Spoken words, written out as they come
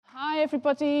Hi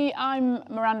everybody, I'm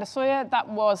Miranda Sawyer. That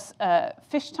was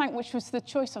Fish Tank, which was the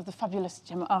choice of the fabulous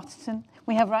Gemma Arterton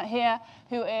we have right here,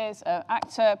 who is an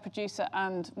actor, producer,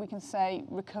 and we can say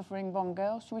recovering Bond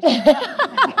girl. Should we say that?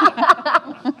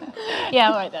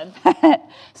 Yeah, all right then.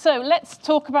 So let's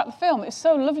talk about the film. It's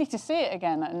so lovely to see it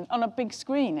again and on a big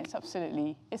screen. It's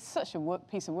such a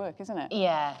piece of work, isn't it?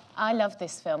 Yeah, I love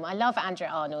this film. I love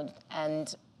Andrea Arnold,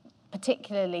 and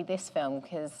particularly this film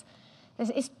because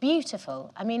it's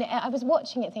beautiful. I mean, I was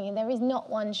watching it thinking there is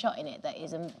not one shot in it that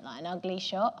is like an ugly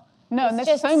shot. No, and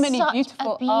there's so many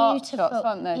beautiful art shots,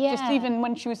 aren't there? Yeah. Just even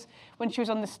when she was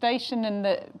on the station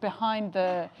and behind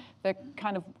the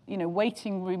kind of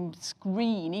waiting room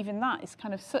screen, even that is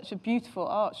kind of such a beautiful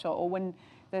art shot. Or when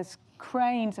there's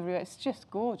cranes everywhere, it's just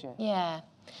gorgeous. Yeah,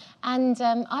 and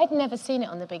I'd never seen it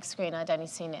on the big screen. I'd only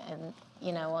seen it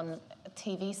on a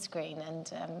TV screen,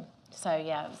 and so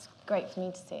yeah, it was great for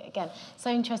me to see it again. So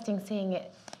interesting seeing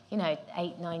it,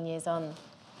 8-9 years on,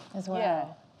 as well.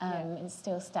 Yeah. It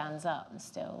still stands up and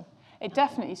still... It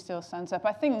definitely still stands up.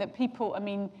 I think that people,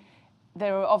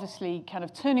 there are obviously kind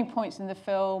of turning points in the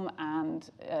film and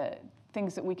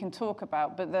things that we can talk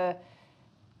about, but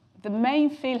the main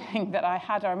feeling that I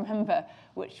had, I remember,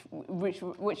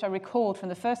 which I recalled from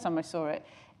the first time I saw it,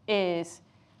 is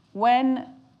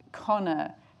when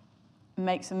Connor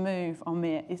makes a move on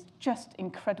Mia, is just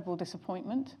incredible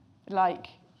disappointment. Like,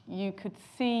 you could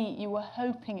see, you were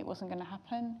hoping it wasn't going to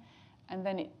happen, and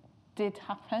then it did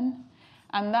happen.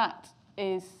 And that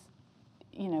is,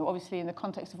 obviously in the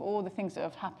context of all the things that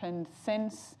have happened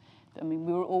since. We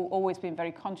were always being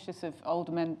very conscious of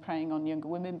older men preying on younger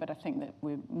women, but I think that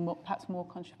we're perhaps more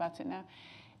conscious about it now.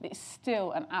 It's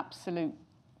still an absolute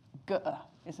gutter,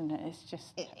 isn't it? It's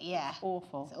just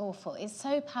awful. It's awful. It's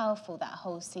so powerful, that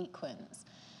whole sequence.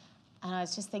 And I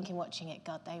was just thinking, watching it,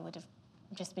 God, they would have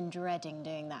just been dreading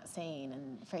doing that scene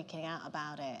and freaking out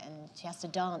about it. And she has to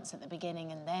dance at the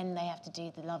beginning, and then they have to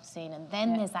do the love scene, and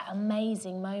then there's that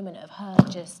amazing moment of her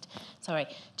just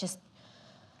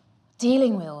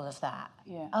dealing with all of that.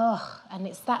 Yeah. Oh, and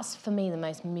that's for me the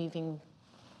most moving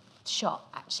shot,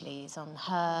 actually, is on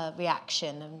her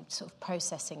reaction and sort of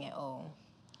processing it all.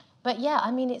 But yeah,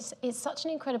 it's such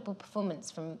an incredible performance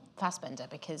from Fassbender,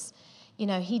 because, you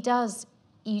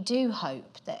do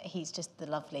hope that he's just the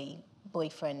lovely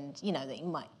boyfriend,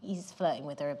 that he's flirting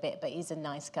with her a bit, but he's a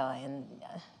nice guy, and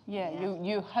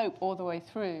you hope all the way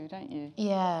through, don't you?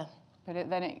 Yeah. But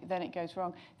then it goes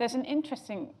wrong. There's an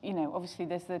interesting, obviously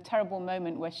there's the terrible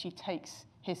moment where she takes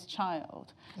his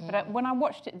child. Yeah. But when I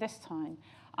watched it this time,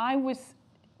 I was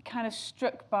kind of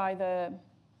struck by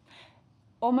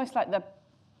almost like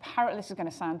this is going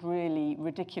to sound really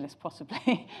ridiculous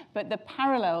possibly, but the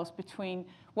parallels between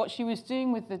what she was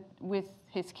doing with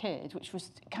his kid, which was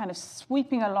kind of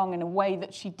sweeping along in a way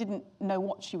that she didn't know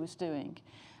what she was doing,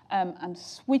 and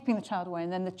sweeping the child away,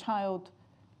 and then the child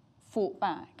fought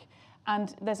back.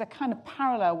 And there's a kind of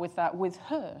parallel with that with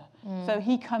her. So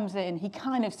he comes in, he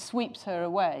kind of sweeps her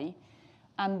away,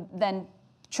 and then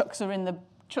chucks her in the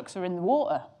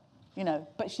water,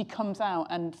 but she comes out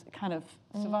and kind of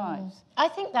survives. I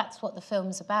think that's what the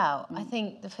film's about. I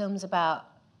think the film's about,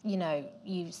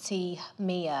 you see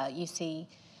Mia, you see,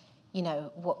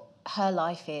 what her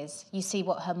life is, you see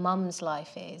what her mum's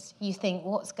life is, you think,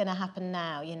 what's going to happen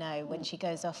now, when she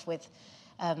goes off with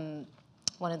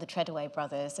one of the Treadaway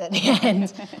brothers at the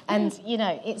end. And,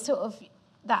 it's sort of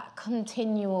that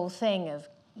continual thing of,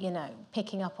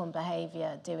 picking up on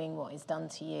behaviour, doing what is done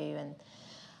to you. And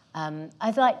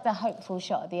I like the hopeful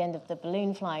shot at the end of the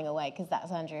balloon flying away, because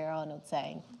that's Andrea Arnold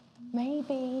saying,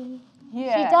 maybe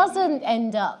she doesn't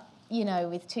end up,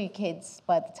 with 2 kids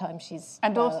by the time she's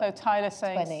And also Tyler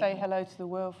saying, 20. say hello to the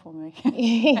world for me.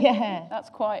 Yeah. That's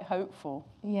quite hopeful.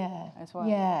 Yeah. As well.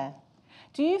 Yeah.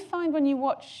 Do you find when you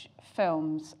watch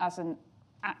films as an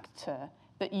actor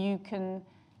that you can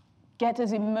get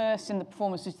as immersed in the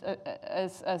performance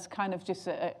as kind of just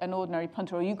an ordinary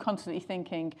punter, or are you constantly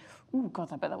thinking, oh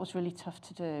God, I bet that was really tough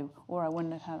to do, or I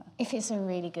wonder how... If it's a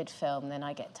really good film, then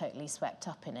I get totally swept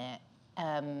up in it.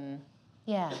 I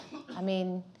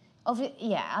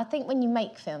think when you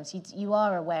make films, you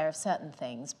are aware of certain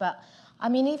things, but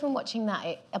even watching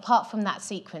that, apart from that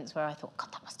sequence where I thought,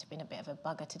 God, that must have been a bit of a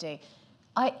bugger to do,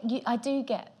 I do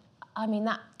get, I'm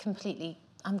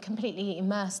completely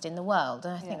immersed in the world,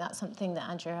 and I think that's something that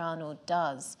Andrea Arnold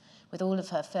does with all of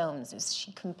her films, is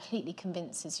she completely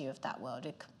convinces you of that world.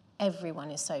 Everyone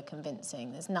is so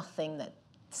convincing. There's nothing that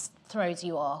throws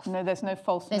you off. No, there's no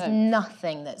false There's notes.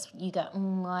 nothing you go,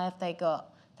 why have they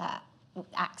got that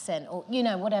accent, or,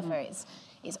 whatever.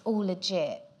 It's all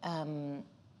legit.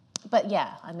 but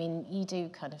yeah, I mean, you do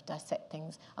kind of dissect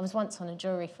things. I was once on a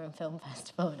jury for a film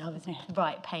festival, and I was a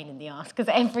right pain in the arse, because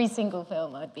every single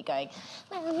film I'd be going,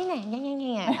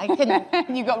 I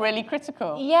couldn't. You got really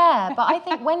critical. Yeah, but I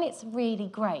think when it's really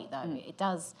great, though, it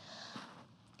does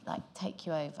like take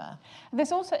you over.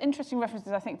 There's also interesting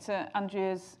references, I think, to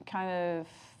Andrea's kind of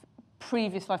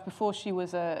previous life before she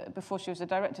was a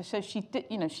director. So she did,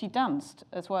 she danced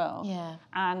as well. Yeah.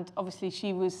 And obviously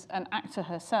she was an actor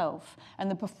herself, and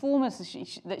the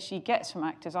performances that she gets from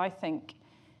actors, I think,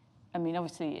 I mean,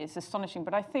 obviously it's astonishing,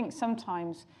 but I think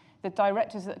sometimes the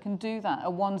directors that can do that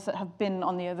are ones that have been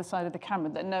on the other side of the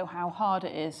camera, that know how hard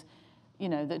it is,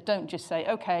 that don't just say,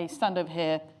 okay, stand over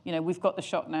here, we've got the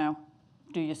shot now,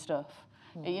 do your stuff.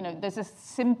 There's a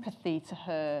sympathy to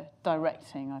her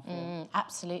directing, I feel.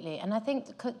 Absolutely. And I think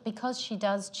because she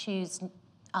does choose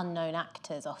unknown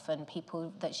actors, often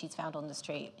people that she's found on the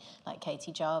street, like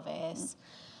Katie Jarvis.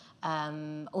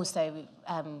 Also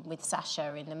with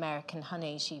Sasha in American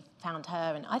Honey, she found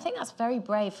her. And I think that's very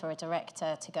brave for a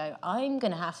director to go, I'm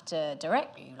going to have to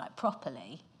direct you, like,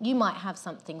 properly. You might have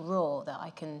something raw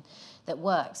that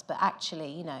works, but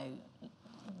actually,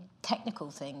 technical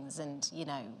things and, you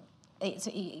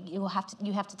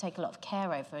have to take a lot of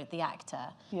care over the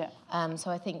actor. Yeah.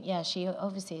 So I think, she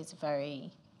obviously is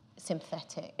very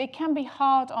sympathetic. It can be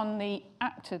hard on the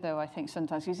actor, though, I think,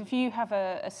 sometimes, because if you have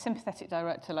a sympathetic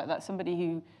director like that, somebody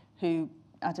who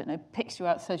I don't know, picks you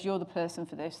out, says you're the person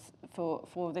for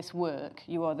this work,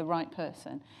 you are the right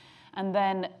person, and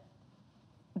then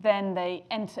they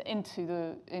enter into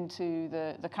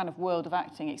the kind of world of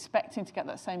acting, expecting to get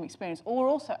that same experience, or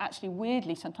also actually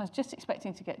weirdly sometimes just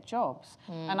expecting to get jobs.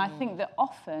 And I think that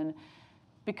often,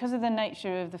 because of the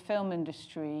nature of the film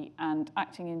industry and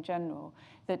acting in general,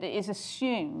 that it is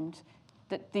assumed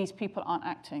that these people aren't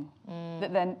acting,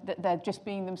 that they're just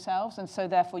being themselves, and so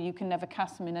therefore you can never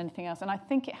cast them in anything else. And I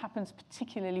think it happens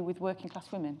particularly with working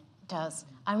class women. Does.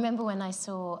 I remember when I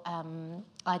saw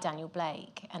I, Daniel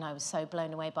Blake, and I was so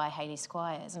blown away by Hayley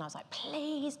Squires, and I was like,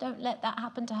 please don't let that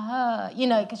happen to her,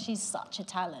 because she's such a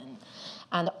talent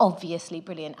and obviously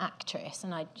brilliant actress,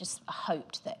 and I just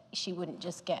hoped that she wouldn't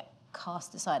just get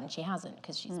cast aside, and she hasn't,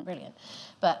 because she's brilliant.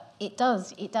 But it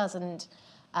does, and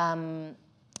and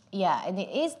it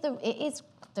is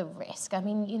the risk. I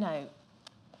mean,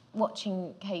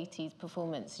 watching Katie's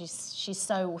performance, she's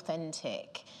so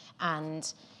authentic,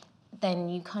 and then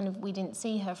we didn't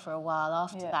see her for a while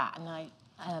after that, and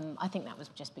I think that was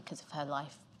just because of her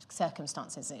life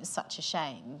circumstances. It was such a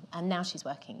shame, and now she's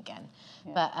working again.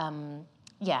 Yeah. But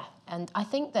and I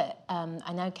think that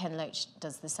I know Ken Loach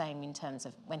does the same in terms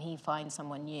of when he finds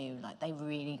someone new, like they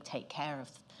really take care of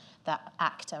that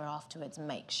actor afterwards and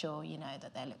make sure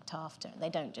that they're looked after. They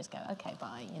don't just go, okay,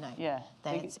 bye. Yeah.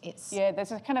 It's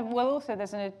there's a kind of also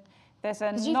there's a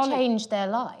because you've changed their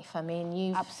life. I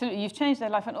mean, absolutely, you've changed their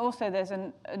life, and also there's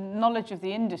a knowledge of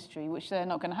the industry which they're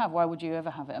not going to have. Why would you ever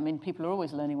have it? I mean, people are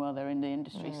always learning while they're in the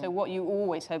industry. So what you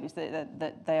always hope is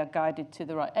that they are guided to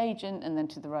the right agent and then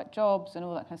to the right jobs and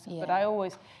all that kind of stuff. Yeah. But I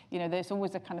always, there's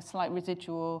always a kind of slight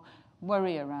residual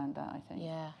worry around that, I think.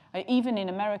 Yeah. Even in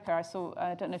America,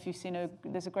 I don't know if you've seen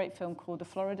there's a great film called The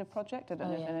Florida Project. I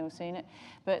don't know if anyone's seen it,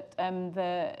 but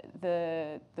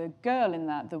the girl in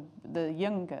that, the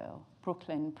young girl,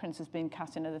 Brooklyn Prince, has been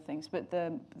cast in other things, but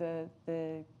the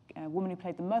woman who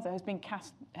played the mother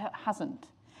hasn't.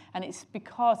 And it's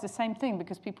because the same thing,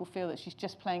 because people feel that she's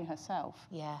just playing herself.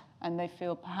 Yeah. And they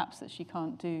feel perhaps that she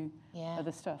can't do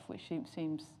other stuff, which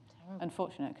seems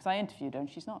unfortunate, because I interviewed her and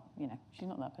she's not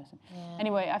that person. Yeah.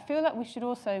 Anyway, I feel like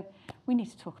we need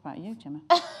to talk about you, Gemma.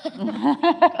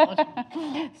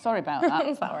 Sorry about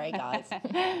that. Sorry, guys.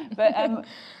 But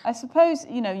I suppose,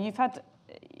 you've had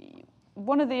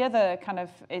one of the other kind of,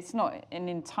 it's not an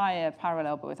entire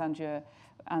parallel, but with Andrea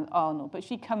and Arnold, but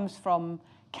she comes from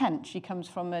Kent. She comes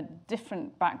from a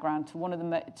different background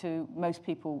to most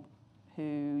people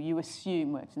who you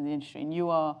assume works in the industry, and you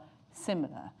are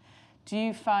similar. Do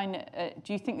you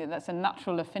think that that's a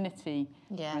natural affinity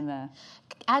in there?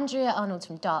 Andrea Arnold's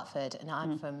from Dartford, and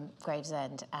I'm from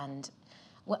Gravesend, and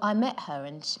I met her,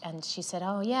 and she said,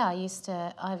 "Oh yeah,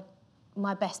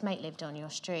 my best mate lived on your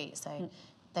street, so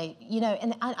they,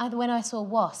 and when I saw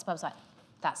Wasp, I was like,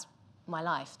 that's my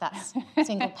life. That's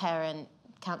single parent,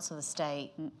 council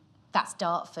estate. That's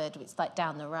Dartford. It's like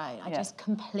down the road. I just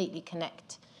completely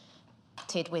connected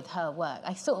with her work.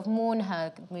 I sort of mourn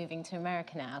her moving to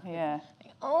America now. Yeah.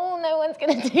 Oh, no one's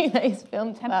going to do those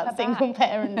films about single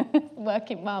parent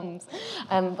working mums.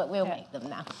 But we'll make them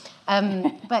now.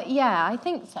 But yeah, I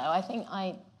think so. I think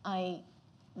I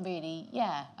really,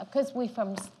 because we're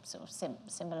from sort of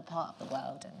similar part of the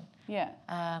world.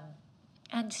 And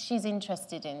and she's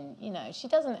interested in, you know, she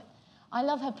doesn't. I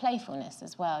love her playfulness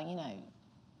as well. You know,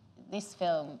 this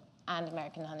film and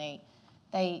American Honey,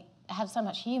 they have so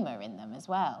much humour in them as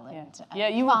well. And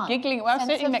you were giggling. Well, I was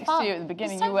sitting next to you at the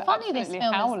beginning. It's so you were funny, absolutely this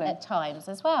film howling at times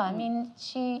as well. I mean,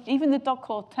 she... Even the dog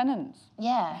called Tennant.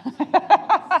 Yeah.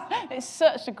 It's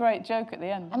such a great joke at the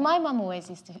end. And my mum always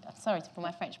used to... Sorry for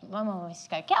my French, but my mum always used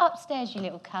to go, get upstairs, you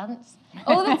little cunts.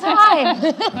 All the time.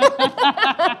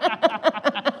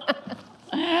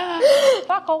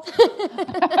 Fuck off.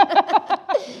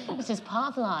 It's just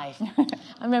part of life.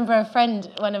 I remember a friend,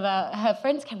 one of her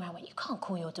friends came around and went, you can't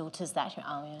call your daughters that. She went,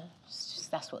 oh, yeah, it's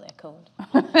just, that's what they're called.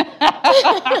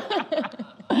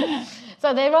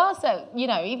 So there are, you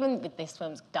know, even with this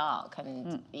film's dark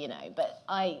and, you know, but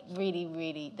I really,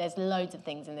 really, there's loads of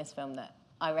things in this film that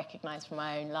I recognise from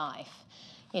my own life.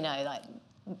 You know, like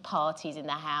parties in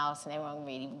the house and everyone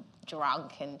really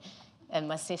drunk and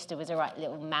my sister was a right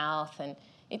little mouth and...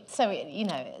 you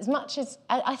know, as much as...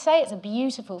 I say it's a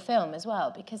beautiful film as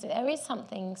well because there is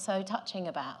something so touching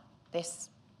about this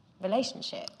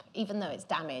relationship, even though it's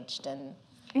damaged and...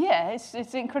 Yeah,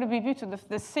 it's incredibly beautiful.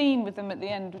 The scene with them at the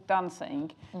end dancing,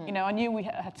 you know, I knew we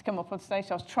had to come up on stage.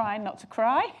 So I was trying not to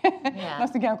cry. Yeah. I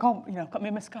was thinking, I can't, you know, I've got my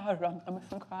mascara on, I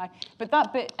mustn't cry. But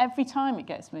that bit, every time it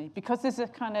gets me because there's a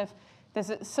kind of...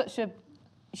 such a...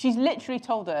 She's literally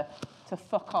told her to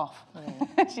fuck off.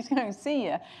 She's going to see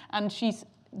you. And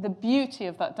the beauty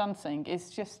of that dancing is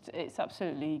just, it's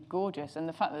absolutely gorgeous. And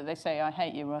the fact that they say, I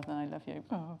hate you rather than I love you.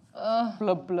 Oh,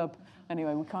 blub, blub.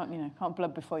 Anyway, we can't, you know, can't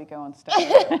blub before you go on stage.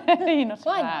 You're not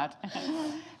allowed.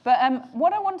 But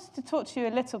what I wanted to talk to you a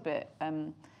little bit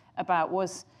about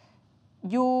was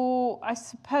I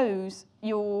suppose,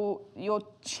 you're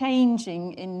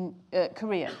changing in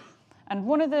career. And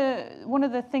one of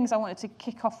the things I wanted to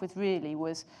kick off with really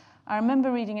was, I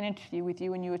remember reading an interview with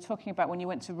you when you were talking about when you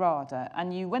went to RADA,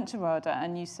 and you went to RADA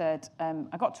and you said,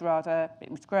 I got to RADA, it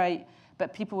was great,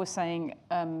 but people were saying,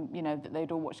 you know, that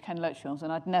they'd all watched Ken Loach films,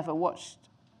 and I'd never watched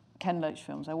Ken Loach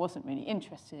films. I wasn't really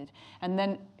interested. And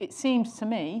then it seems to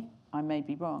me, I may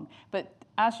be wrong, but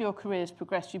as your career has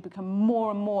progressed, you become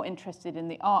more and more interested in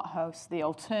the art house, the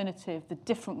alternative, the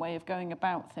different way of going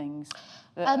about things.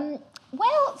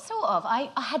 Well, sort of. I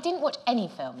didn't watch any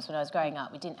films when I was growing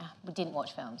up. We didn't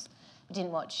watch films. We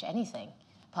didn't watch anything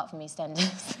apart from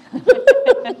EastEnders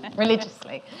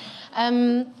religiously.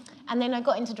 And then I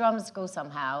got into drama school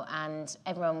somehow, and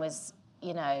everyone was,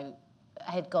 you know,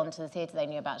 had gone to the theatre. They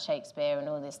knew about Shakespeare and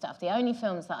all this stuff. The only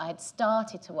films that I had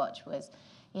started to watch was,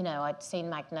 you know, I'd seen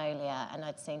Magnolia and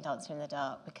I'd seen Dancer in the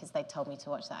Dark because they told me to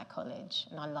watch that at college,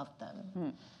 and I loved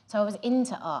them. So I was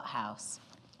into art house,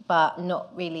 but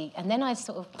not really. And then I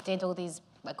sort of did all these.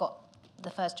 The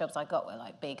first jobs I got were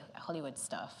like big Hollywood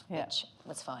stuff, which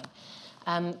was fine.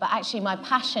 But actually, my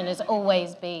passion has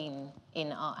always been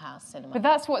in art house cinema. But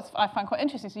that's what I find quite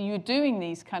interesting. So you were doing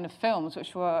these kind of films,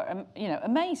 which were, you know,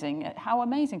 amazing. How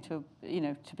amazing to, you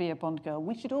know, to be a Bond girl.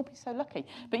 We should all be so lucky.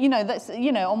 But you know, that's,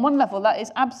 you know, on one level, that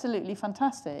is absolutely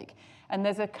fantastic. And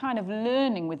there's a kind of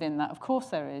learning within that. Of course,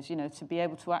 there is. You know, to be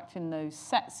able to act in those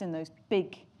sets, in those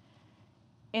big.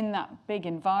 In that big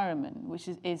environment, which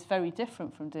is very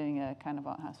different from doing a kind of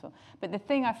art house film. But the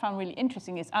thing I found really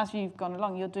interesting is as you've gone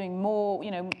along, you're doing more,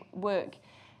 you know, work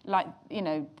like, you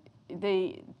know,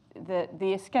 the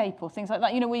Escape or things like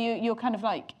that, you know, where you're kind of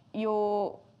like,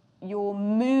 you're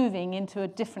moving into a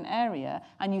different area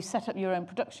and you set up your own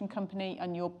production company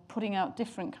and you're putting out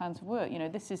different kinds of work. You know,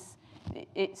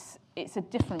 it's a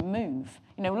different move.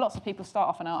 You know, lots of people start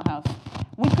off an art house.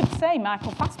 We could say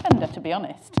Michael Fassbender, to be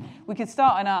honest. We could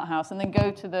start an art house and then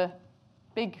go to the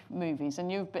big movies,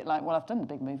 and you're a bit like, well, I've done the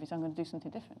big movies, I'm going to do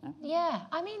something different now. Yeah,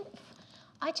 I mean,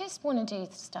 I just want to do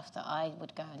stuff that I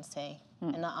would go and see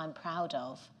and that I'm proud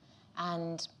of.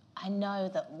 And I know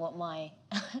that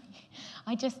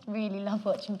I just really love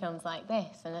watching films like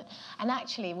this. And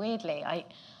actually, weirdly,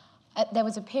 there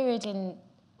was a period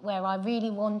where I really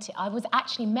wanted... I was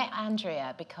actually met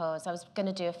Andrea because I was going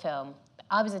to do a film.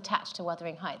 I was attached to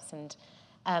Wuthering Heights,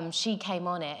 and she came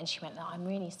on it, and she went, "No, I'm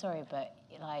really sorry, but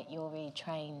like you're really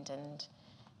trained and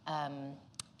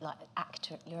like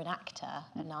you're an actor,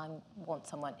 and I want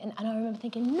someone." And I remember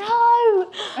thinking, "No,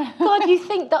 God, you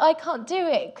think that I can't do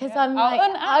it because I'm like,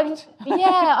 I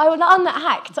will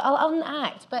unact. I'll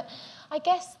unact." But I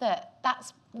guess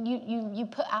that's you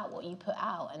put out what you put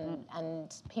out,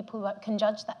 and people can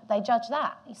judge that. They judge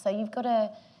that, so you've got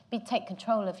to take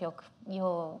control of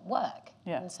your work.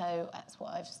 Yeah. And so that's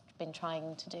what I've been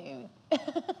trying to do.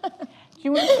 Do Do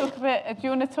you want to talk a bit? Do you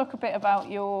want to talk a bit about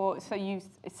your? So you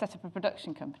set up a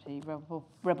production company,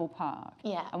 Rebel Park.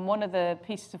 Yeah. And one of the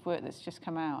pieces of work that's just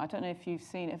come out, I don't know if you've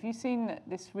seen it. Have you seen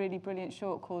this really brilliant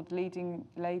short called "Leading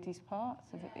Ladies' Parts"?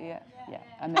 Yeah.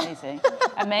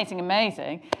 Amazing,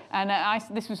 amazing. And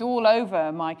this was all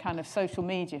over my kind of social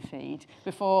media feed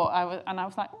before I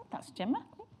was like, oh, that's Gemma.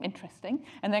 Interesting.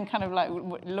 And then kind of like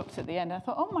looked at the end. And I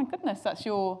thought, oh my goodness, that's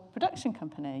your production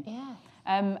company. Yeah.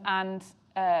 And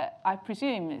I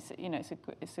presume it's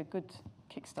a good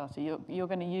Kickstarter. You're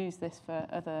going to use this for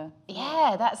other.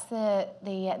 Yeah, that's the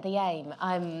aim.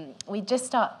 We're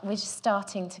just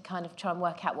starting to kind of try and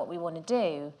work out what we want to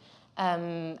do,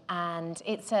 and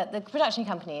it's the production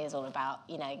company is all about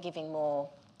giving more,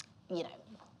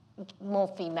 more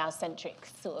female-centric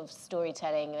sort of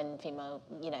storytelling and female,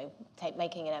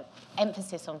 making an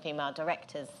emphasis on female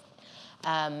directors.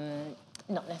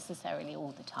 Not necessarily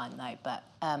all the time though, but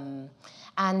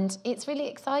and it's really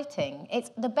exciting. It's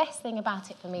the best thing about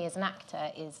it for me as an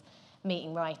actor is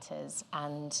meeting writers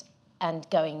and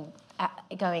going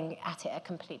at it a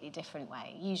completely different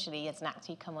way. Usually, as an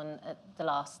actor, you come on at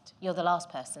you're the last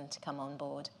person to come on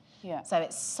board. Yeah. So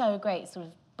it's so great, sort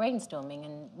of brainstorming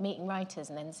and meeting writers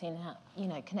and then seeing how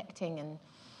connecting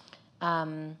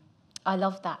and I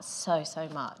love that so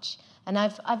much. And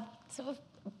I've sort of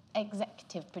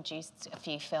executive produced a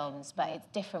few films, but it's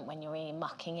different when you're really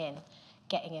mucking in,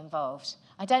 getting involved.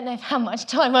 I don't know how much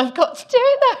time I've got to do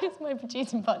it though. It's my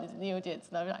producing partner's in the audience,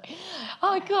 and I'm like,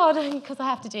 oh God, because I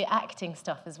have to do acting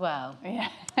stuff as well. Yeah.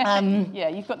 Yeah,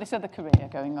 you've got this other career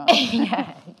going on.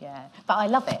 yeah. But I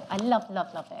love it. I love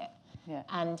it. Yeah.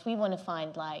 And we want to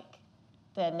find like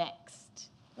the next,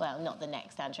 well, not the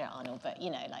next Andrea Arnold, but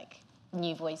like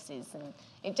new voices, and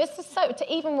it just is so.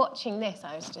 To even watching this,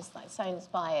 I was just like so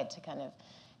inspired to kind of,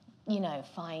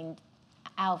 find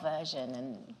our version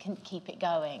and can keep it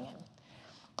going. And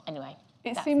anyway,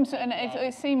 it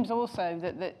seems also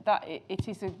that it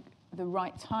is the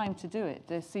right time to do it.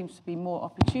 There seems to be more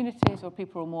opportunities, or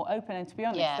people are more open, and to be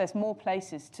honest, there's more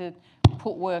places to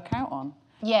put work out on.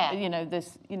 Yeah.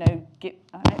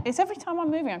 It's every time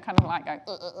I'm moving, I'm kind of like going.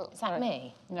 Is that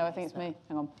me? No, I think it's me.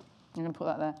 Hang on. I'm going to put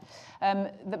that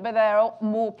there. But there are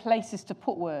more places to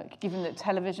put work, given that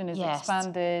television is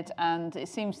expanded, and it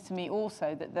seems to me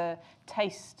also that the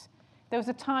taste. There was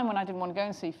a time when I didn't want to go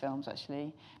and see films,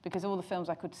 actually, because all the films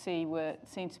I could see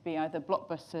seemed to be either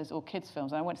blockbusters or kids'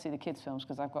 films. And I went to see the kids' films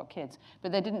because I've got kids.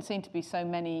 But there didn't seem to be so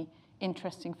many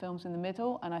interesting films in the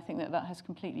middle, and I think that has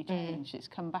completely changed. It's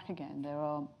come back again. There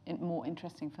are more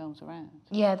interesting films around.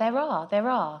 Yeah, there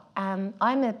are.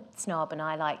 I'm a snob, and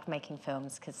I like making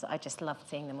films because I just love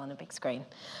seeing them on a big screen.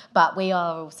 But we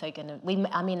are also going to.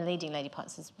 Leading Lady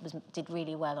Parts did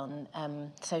really well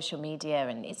on social media,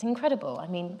 and it's incredible. I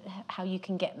mean, how you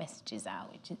can get messages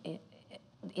out.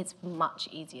 It's much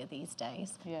easier these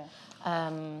days. Yeah.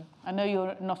 I know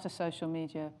you're not a social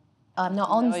media. I'm not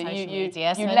on social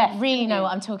media, so I don't really know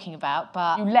what I'm talking about,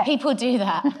 but people do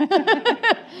that.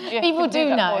 People do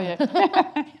know.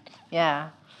 Yeah.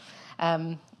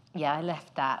 I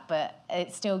left that, but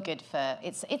it's still good for...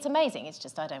 It's amazing, it's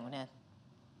just I don't want to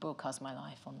broadcast my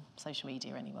life on social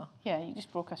media anymore. Yeah, you just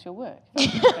broadcast your work.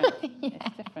 It's different.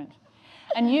 It's different.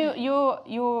 And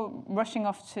you're rushing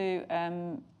off to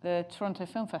the Toronto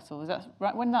Film Festival. Is that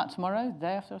right? When that tomorrow, the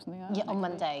day after, or something like that? Yeah, on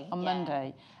Monday. On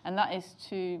Monday, and that is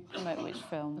to promote which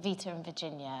film? Vita and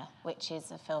Virginia, which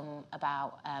is a film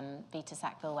about Vita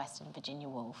Sackville West and Virginia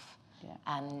Woolf. Yeah.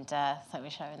 And so we're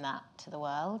showing that to the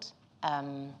world.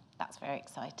 That's very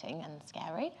exciting and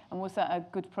scary. And was that a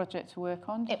good project to work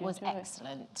on? It was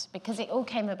excellent, because it all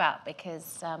came about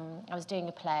because I was doing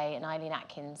a play and Eileen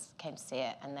Atkins came to see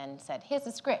it and then said, here's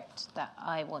a script that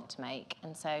I want to make.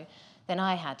 And so then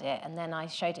I had it, and then I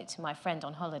showed it to my friend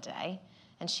on holiday,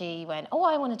 and she went, oh,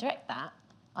 I want to direct that.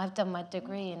 I've done my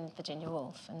degree in Virginia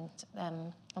Woolf, and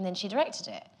then she directed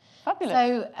it. Fabulous.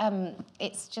 So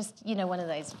it's just, one of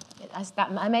those.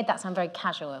 I made that sound very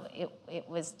casual.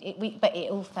 But it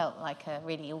all felt like a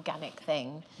really organic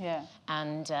thing. Yeah.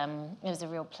 And it was a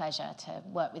real pleasure to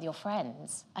work with your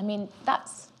friends. I mean,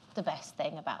 that's the best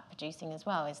thing about producing as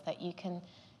well, is that you can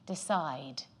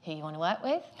decide who you want to work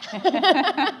with.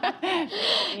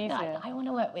 I want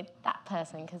to work with that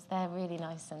person because they're really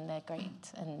nice and they're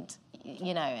great, and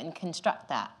and construct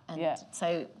that. And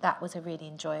so that was a really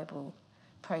enjoyable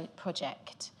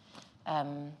project.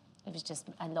 It was just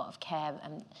a lot of care,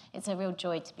 and it's a real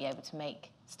joy to be able to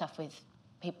make stuff with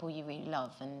people you really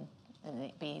love and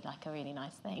it be like a really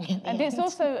nice thing. And it's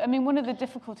also, one of the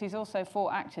difficulties also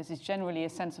for actors is generally a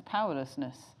sense of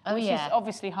powerlessness, which is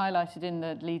obviously highlighted in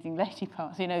the leading lady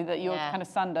parts, that you're kind of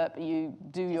stand up, you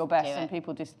do your best, and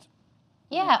people just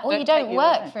Yeah, or you take don't you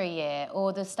work away. for a year,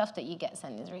 or the stuff that you get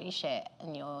sent is really shit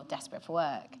and you're desperate for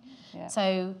work. Yeah.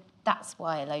 So that's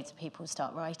why loads of people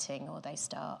start writing, or they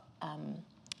start,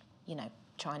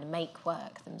 trying to make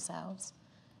work themselves,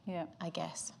 Yeah. I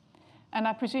guess. And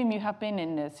I presume you have been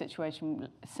in a situation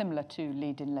similar to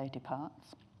leading lady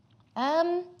parts.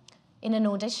 In an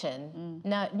audition,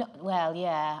 no, well,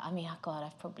 yeah. I mean, oh God,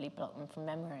 I've probably blocked them from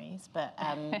memories, but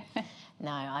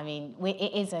no. I mean,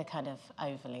 it is a kind of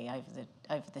overly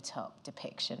over the top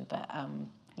depiction, but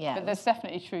yeah. But there's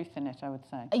definitely truth in it, I would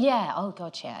say. Yeah. Oh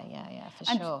God, yeah, for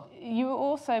And sure. you were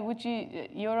also,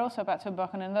 you're also about to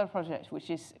embark on another project, which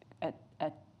is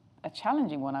a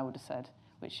challenging one, I would have said,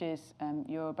 which is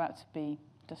you're about to be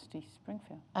Dusty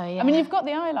Springfield. Oh yeah. I mean, you've got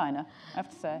the eyeliner, I have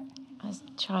to say. I was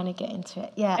trying to get into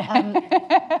it. Yeah.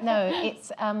 No,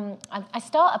 it's. I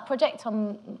start a project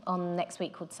on next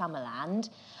week called Summerland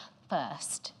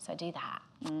first, so I do that,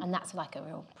 and that's like a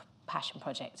real passion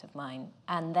project of mine.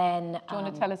 And then. Do you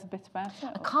want to tell us a bit about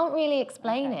it? I can't really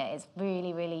explain it. It's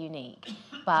really, really unique.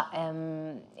 But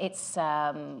it's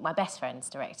my best friend's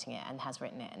directing it and has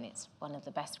written it, and it's one of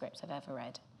the best scripts I've ever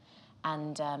read,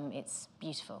 and it's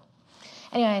beautiful.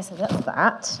 Anyway, so that's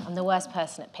that. I'm the worst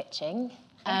person at pitching.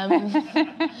 And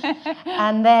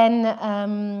then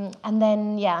I'm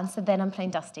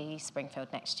playing Dusty Springfield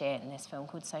next year in this film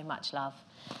called So Much Love,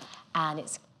 and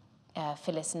it's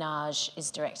Phyllis Nage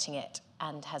is directing it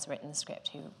and has written the script.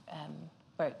 Who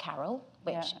wrote Carol,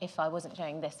 which if I wasn't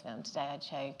showing this film today, I'd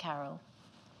show Carol.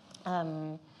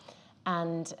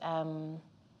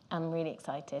 I'm really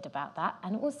excited about that,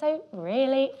 and also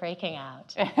really freaking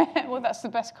out. Well, that's the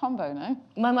best combo, no?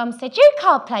 My mum said, "You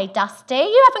can't play Dusty.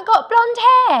 You haven't got blonde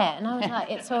hair." And I was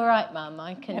like, "It's all right, Mum.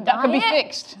 I can That can be dye it."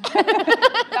 fixed.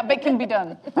 That bit can be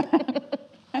done.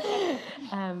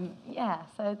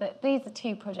 So these are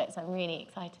two projects I'm really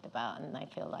excited about, and I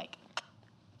feel like,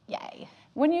 yay.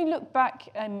 When you look back,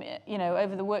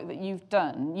 over the work that you've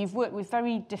done, you've worked with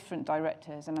very different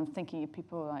directors, and I'm thinking of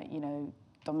people like,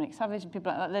 Dominic Savage and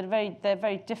people like that. They're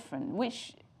very different.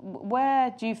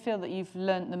 Where do you feel that you've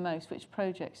learnt the most? Which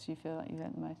projects do you feel like you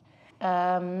learnt the most?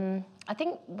 I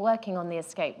think working on The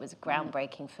Escape was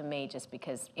groundbreaking for me, just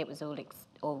because it was all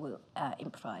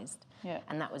improvised,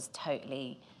 and that was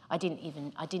totally. I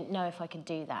didn't know if I could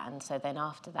do that, and so then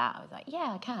after that, I was like,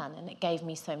 yeah, I can, and it gave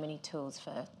me so many tools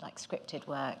for like scripted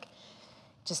work.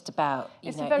 Just about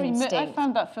instinct. I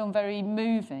found that film very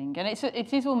moving, and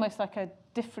it is almost like a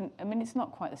different. I mean, it's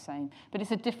not quite the same, but it's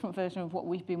a different version of what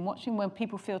we've been watching, when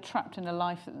people feel trapped in a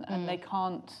life and they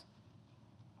can't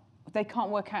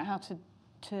work out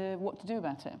what to do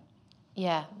about it.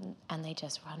 Yeah, and they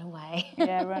just run away.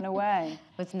 Yeah, run away.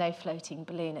 With no floating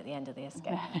balloon at the end of The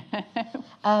Escape.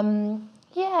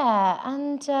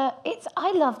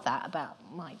 I love that about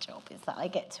my job, is that I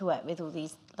get to work with all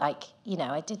these, I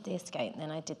did The Escape, and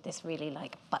then I did this really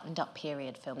buttoned up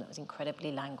period film that was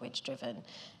incredibly language driven.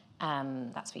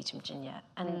 That's Sweet and Virginia,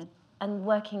 and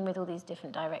working with all these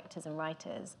different directors and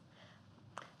writers.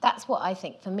 That's what I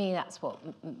think, for me, that's what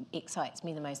excites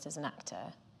me the most as an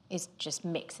actor, is just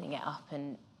mixing it up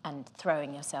and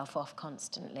throwing yourself off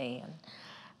constantly,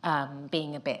 and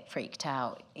being a bit freaked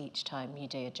out each time you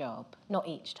do a job. Not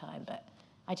each time, but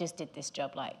I just did this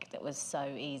job that was so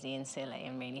easy and silly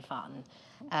and really fun.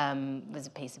 It was a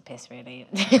piece of piss, really.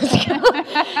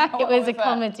 It was a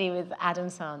comedy with Adam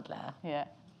Sandler. Yeah.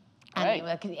 And I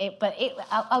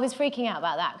was freaking out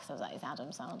about that because I was like, it's Adam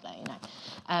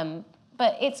Sandler,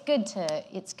 But it's good.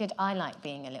 I like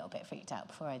being a little bit freaked out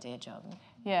before I do a job.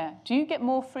 Yeah. Do you get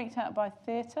more freaked out by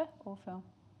theatre or film?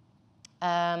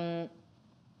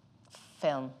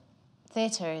 Film.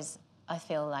 Theatre is, I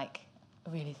feel like,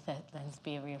 really learns to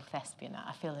be a real thespian.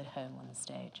 I feel at home on the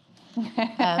stage.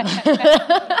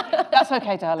 That's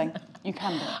okay, darling. You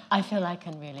can do it. I feel I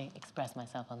can really express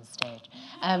myself on the stage.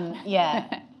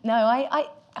 No, I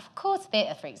of course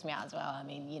theatre freaks me out as well. I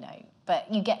mean,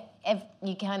 but you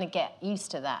kind of get used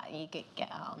to that. You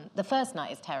get on. The first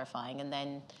night is terrifying, and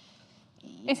then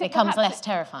it becomes less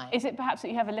terrifying. Is it perhaps that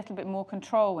you have a little bit more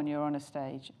control when you're on a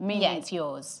stage? Yeah, it's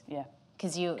yours. Yeah.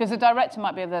 Because the director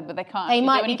might be there, but they can't. They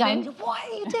might be going, "Why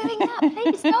are you doing that?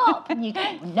 Please stop!" And you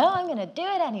go, "No, I'm going to do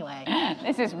it anyway."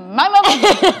 This is my moment.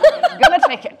 I'm going to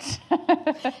take it.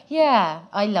 Yeah,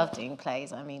 I love doing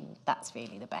plays. I mean, that's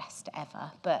really the best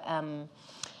ever. But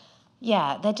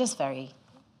they're just very,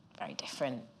 very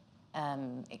different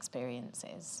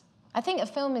experiences. I think a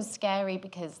film is scary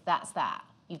because that's that.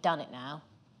 You've done it now.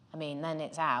 I mean, then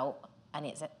it's out, and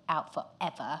it's out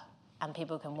forever. and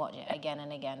people can watch it again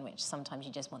and again, which sometimes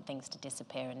you just want things to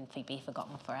disappear and be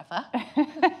forgotten forever. And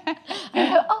you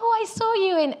go, oh, I saw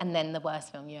you in, and then the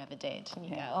worst film you ever did. And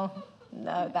you go, oh,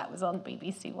 no, that was on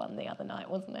BBC One the other night,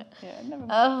 wasn't it? Yeah, never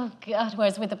mind. Oh, God.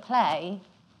 Whereas with a play,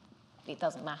 it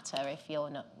doesn't matter if you're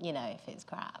not, if it's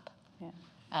crap. Yeah.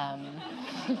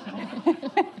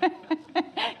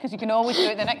 Because you can always do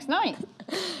it the next night.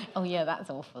 Oh, yeah, that's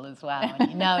awful as well.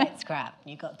 And you know it's crap.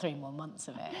 You've got 3 more months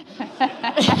of it.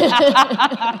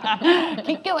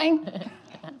 Keep going.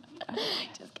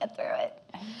 Just get through it.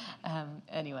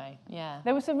 Anyway, yeah.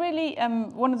 There was a really,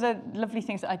 one of the lovely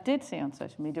things that I did see on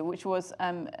social media, which was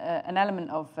an element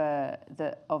of the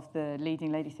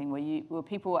leading lady thing, where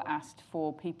people were asked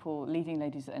for leading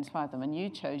ladies that inspired them, and you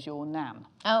chose your nan.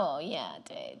 Oh, yeah, I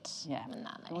did. Yeah. Nanny.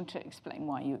 I want to explain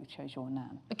why you chose your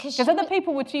nan. Because other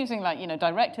people were choosing, like,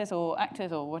 directors or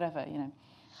actors or whatever,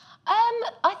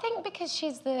 I think because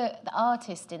she's the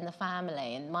artist in the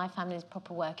family, and my family is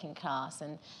proper working class,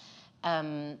 and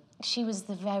she was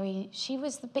the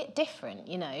bit different,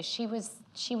 She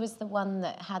was the one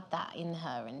that had that in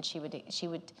her, and she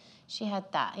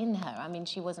had that in her. I mean,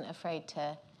 she wasn't afraid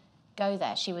to go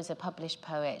there. She was a published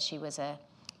poet.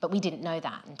 But we didn't know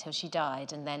that until she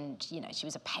died, and then she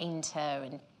was a painter,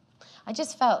 and I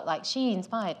just felt like she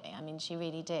inspired me. I mean, she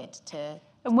really did.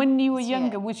 And when you were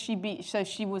younger, was she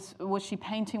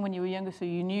painting when you were younger? So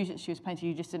you knew that she was painting,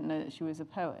 you just didn't know that she was a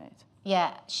poet.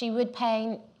 Yeah, she would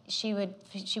paint. She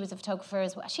was a photographer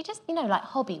as well. She just, like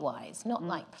hobby-wise, not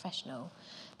like professional.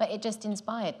 But it just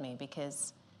inspired me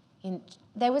because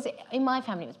there was, in my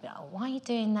family, it was, oh, why are you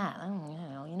doing that? Oh,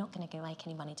 no, you're not going to make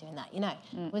any money doing that.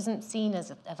 It wasn't seen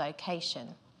as a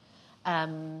vocation.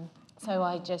 So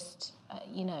I just,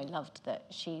 loved that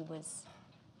she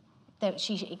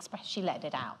let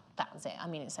it out. That was it. I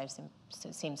mean, it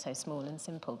seems so small and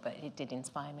simple, but it did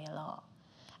inspire me a lot.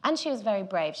 And she was very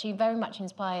brave. She very much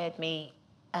inspired me.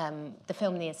 The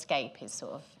film The Escape is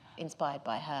sort of inspired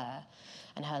by her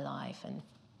and her life,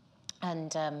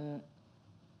 and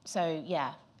so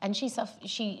yeah. And she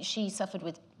suffered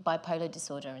with bipolar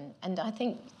disorder, and I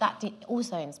think that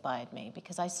also inspired me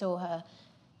because I saw her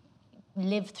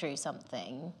live through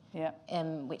something,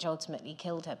 which ultimately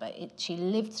killed her. But she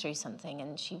lived through something,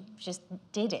 and she just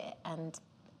did it and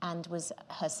was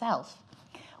herself.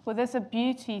 Well, there's a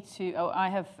beauty to... I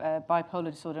have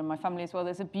bipolar disorder in my family as well.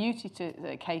 There's a beauty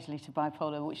occasionally to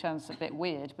bipolar, which sounds a bit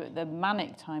weird, but the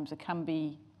manic times can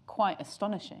be quite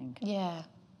astonishing. Yeah.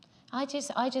 I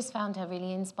just found her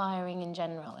really inspiring in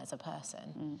general as a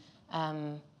person.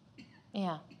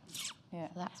 Yeah. Yeah.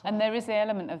 So that's and there is the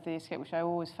element of The Escape, which I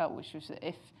always felt, which was that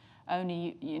if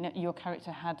only your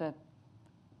character had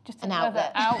just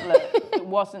another outlet that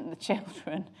wasn't the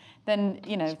children, then,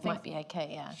 she might be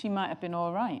okay, yeah. She might have been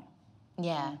all right.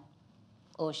 Yeah.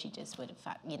 Or she just would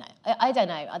have, I don't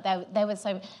know. There was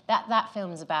that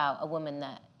film's about a woman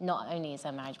that not only is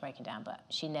her marriage breaking down, but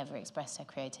she never expressed her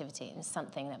creativity. And it's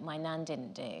something that my nan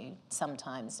didn't do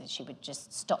sometimes, that she would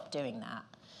just stop doing that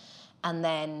and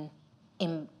then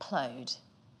implode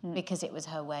because it was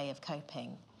her way of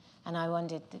coping. And I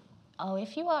wondered,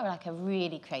 if you are like a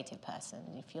really creative person,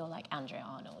 if you're like Andrea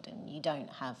Arnold and you don't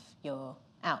have your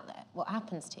outlet, what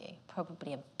happens to you?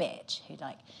 Probably a bitch who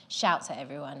like shouts at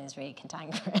everyone, is really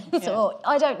cantankerous, yeah. Or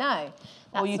I don't know.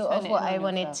 That's sort of what I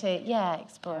wanted to,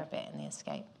 explore a bit in The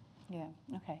Escape. Yeah.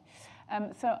 Okay.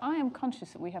 So I am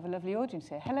conscious that we have a lovely audience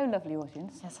here. Hello, lovely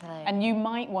audience. Yes, hello. And you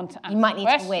might want to ask questions. You might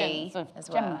need to wee as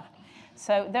well. Gemma.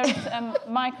 So there is a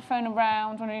microphone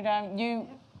around. You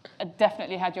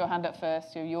definitely had your hand up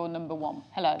first. You're number one.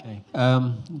 Hello. Okay.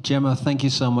 Gemma, thank you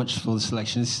so much for the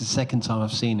selection. This is the second time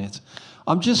I've seen it.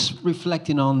 I'm just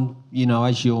reflecting on,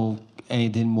 as you're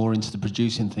aiding more into the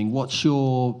producing thing, what's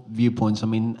your viewpoints? I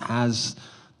mean, has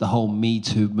the whole Me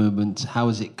Too movement, how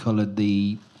has it coloured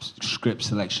the script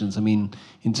selections? I mean,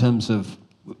 in terms of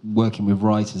working with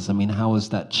writers, I mean, how has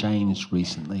that changed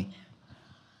recently?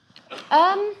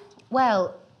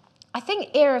 Well, I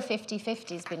think Era 50/50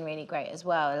 has been really great as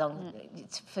well,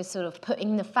 for sort of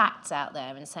putting the facts out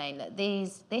there and saying that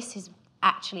this is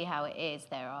actually how it is.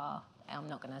 There are, I'm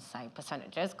not going to say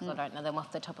percentages because I don't know them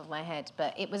off the top of my head,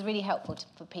 but it was really helpful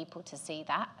for people to see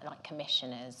that, like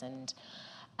commissioners, and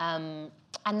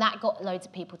that got loads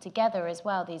of people together as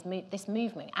well. This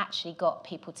movement actually got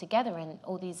people together, and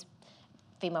all these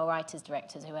female writers,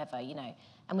 directors, whoever,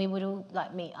 and we would all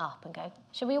like meet up and go,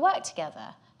 should we work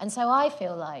together? And so I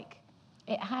feel like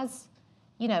it has,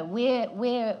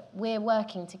 we're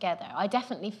working together. I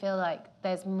definitely feel like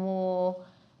there's more,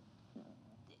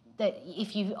 that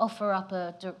if you offer up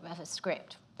a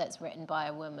script that's written by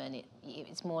a woman,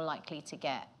 it's more likely to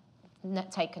get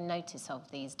taken notice of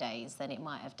these days than it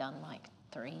might have done like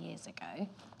 3 years ago.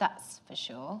 That's for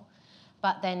sure.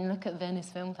 But then look at Venice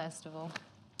Film Festival.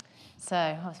 So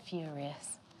I was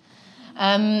furious.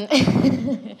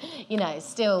 You know, it's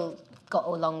still got a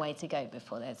long way to go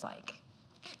before there's like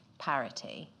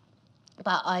parity.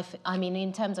 But I mean,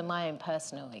 in terms of my own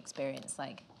personal experience,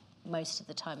 like most of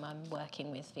the time I'm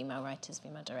working with female writers,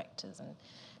 female directors, and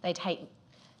they'd hate,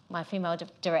 my female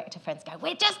director friends go,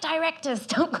 we're just directors,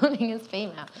 stop calling us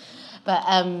female. But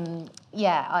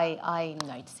yeah, I'm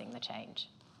noticing the change.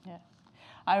 Yeah.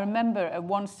 I remember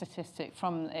one statistic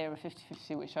from the era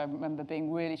 50/50, which I remember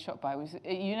being really shocked by, was,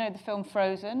 you know, the film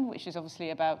Frozen, which is obviously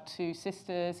about two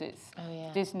sisters. It's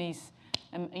Disney's,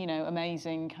 you know,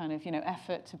 amazing kind of, you know,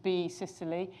 effort to be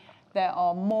sisterly. There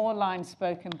are more lines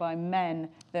spoken by men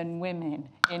than women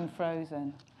in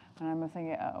Frozen. And I remember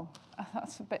thinking, oh,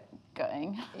 that's a bit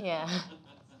gutting. Yeah.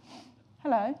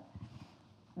 Hello.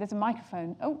 There's a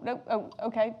microphone. Oh, no, oh,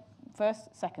 okay.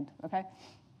 First, second, okay.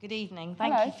 Good evening.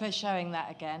 Thank you for showing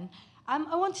that again.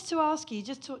 I wanted to ask you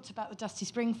just talked about the Dusty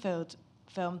Springfield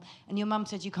film, and your mum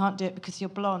said you can't do it because you're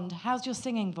blonde. How's your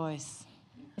singing voice?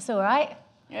 It's all right.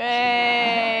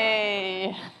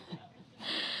 Yay!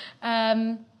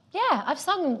 Yeah, I've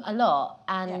sung a lot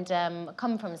and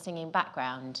come from a singing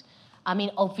background. I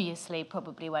mean, obviously,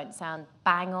 probably won't sound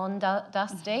bang on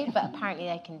Dusty, but apparently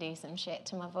they can do some shit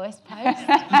to my voice post. So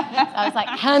I was like,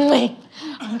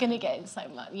 I'm going to get so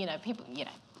much, you know, people, you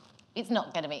know, it's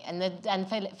not going to be. And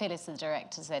Phyllis, the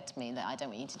director, said to me that I don't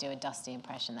want you to do a Dusty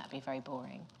impression, that'd be very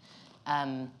boring.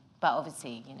 But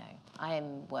obviously, you know, I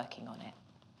am working on it.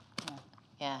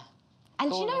 Yeah.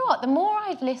 And you know what? The more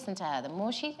I've listened to her, the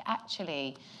more she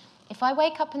actually, if I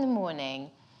wake up in the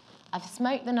morning, I've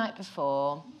smoked the night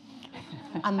before,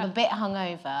 I'm a bit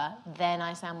hungover, then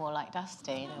I sound more like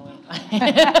Dusty.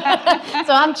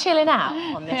 So I'm chilling out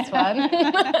on this one.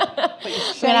 But we're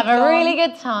going to have a really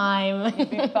good time. You'll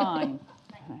be fine.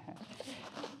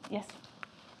 Yes.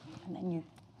 And then you.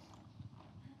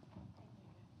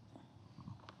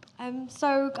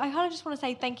 So I kind of just want to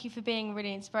say thank you for being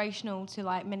really inspirational to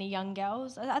like many young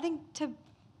girls. I think to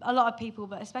a lot of people,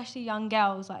 but especially young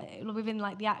girls, like within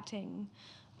like the acting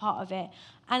part of it.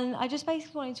 And I just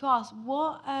basically wanted to ask,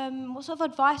 what sort of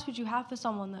advice would you have for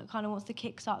someone that kind of wants to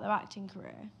kickstart their acting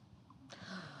career?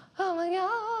 Oh my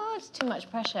God, it's too much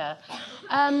pressure.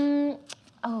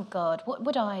 Oh God, what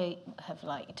would I have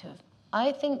liked to have?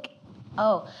 I think,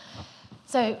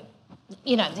 so,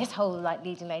 you know, this whole like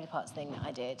leading lady parts thing that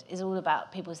I did is all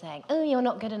about people saying, oh, you're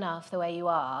not good enough the way you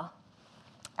are.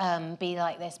 Be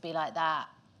like this, be like that.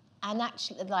 And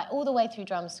actually, like all the way through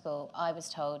drum school, I was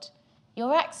told,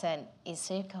 your accent is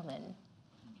so common.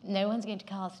 No one's going to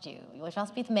cast you. You'll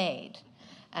just be the maid.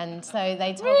 And so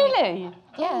they told me... Really?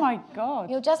 Yeah. Oh my God.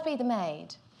 You'll just be the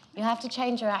maid. You have to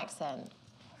change your accent.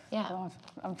 Yeah. God,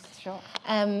 I'm shocked.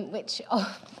 Which,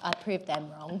 I proved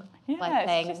them wrong by Yeah,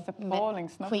 playing it's just appalling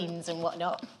snobbery. queens and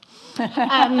whatnot.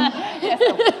 Yes,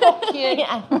 so fuck you.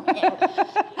 Yeah.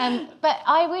 But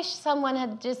I wish someone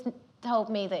had just told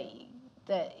me that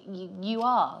you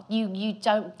are. You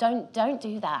don't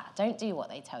do that. Don't do what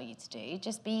they tell you to do.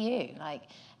 Just be you. Like,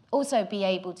 also be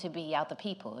able to be other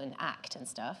people and act and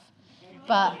stuff.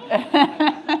 But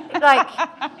like,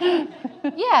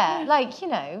 yeah, like, you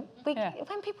know,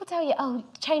 when people tell you, oh,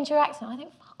 change your accent, I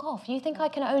think, fuck off. You think I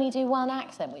can only do one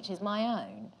accent, which is my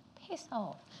own? Piss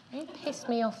off. You pissed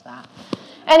me off that.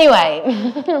 Anyway,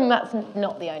 that's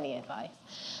not the only advice.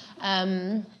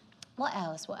 What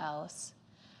else?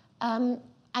 And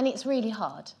it's really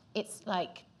hard. It's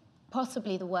like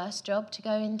possibly the worst job to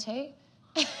go into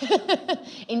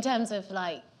in terms of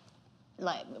like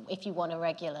if you want a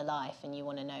regular life and you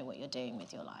want to know what you're doing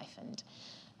with your life. And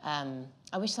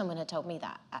I wish someone had told me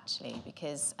that, actually,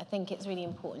 because I think it's really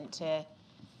important to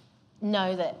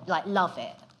know that, like, love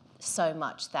it so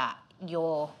much that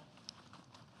you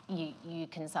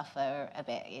can suffer a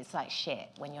bit. It's like shit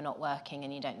when you're not working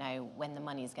and you don't know when the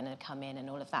money's going to come in and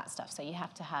all of that stuff. So you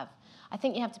have to I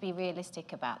think you have to be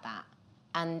realistic about that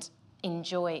and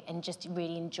just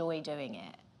really enjoy doing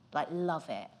it, like love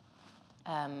it,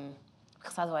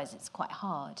 because otherwise it's quite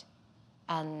hard.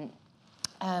 And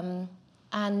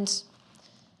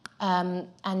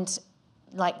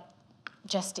like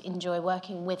just enjoy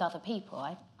working with other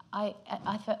people. I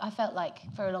felt like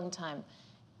for a long time,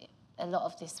 a lot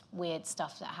of this weird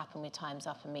stuff that happened with Time's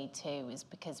Up and Me Too is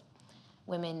because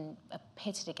women are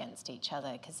pitted against each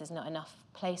other because there's not enough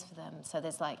place for them. So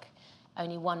there's like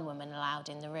only one woman allowed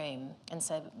in the room, and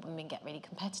so women get really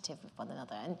competitive with one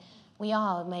another. And we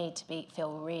are made to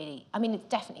feel really, I mean, it's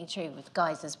definitely true with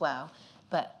guys as well,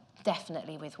 but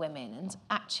definitely with women. And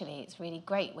actually, it's really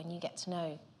great when you get to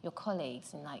know your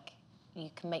colleagues and like you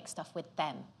can make stuff with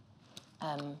them.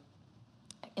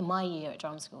 In my year at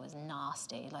drama school, it was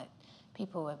nasty. Like,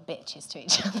 people were bitches to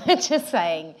each other, just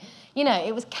saying, you know,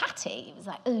 it was catty. It was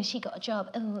like, oh, she got a job,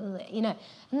 oh, you know.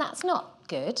 And that's not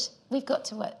good. We've got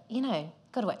to work, you know,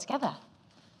 got to work together.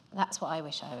 That's what I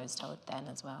wish I was told then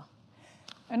as well.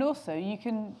 And also, you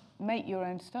can make your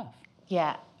own stuff.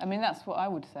 Yeah. I mean, that's what I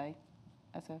would say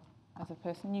as a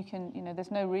person. You can, you know,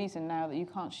 there's no reason now that you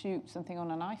can't shoot something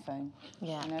on an iPhone.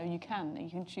 Yeah. You know, you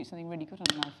can shoot something really good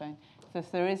on an iPhone. So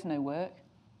if there is no work,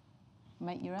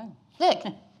 make your own. Look,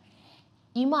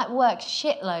 you might work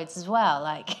shitloads as well,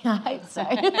 like, I hope so.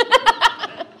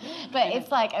 But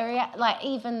it's like, like,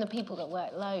 even the people that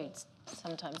work loads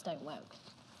sometimes don't work.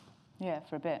 Yeah,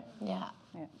 for a bit. Yeah.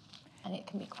 Yeah. And it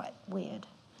can be quite weird.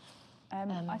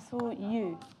 I saw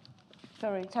you.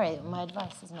 Sorry, my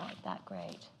advice is not that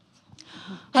great.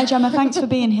 Hi Gemma, thanks for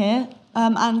being here.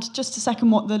 And just to second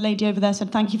what the lady over there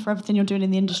said, thank you for everything you're doing in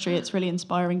the industry. It's really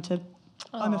inspiring to...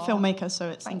 I'm a filmmaker, so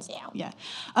it's... Thanks, yeah.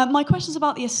 My question's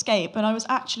about The Escape, and I was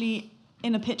actually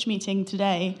in a pitch meeting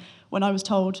today when I was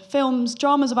told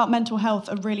dramas about mental health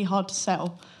are really hard to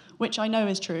sell, which I know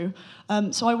is true.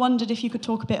 So I wondered if you could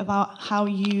talk a bit about how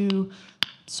you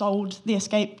sold The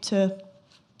Escape to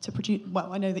produce...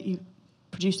 Well, I know that you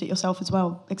produced it yourself as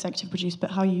well, executive produced,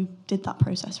 but how you did that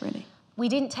process, really. We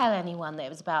didn't tell anyone that it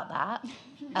was about that.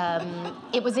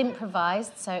 It was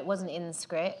improvised, so it wasn't in the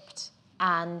script.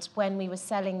 And when we were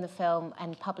selling the film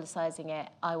and publicising it,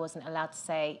 I wasn't allowed to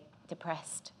say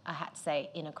depressed. I had to say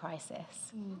in a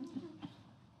crisis.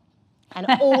 And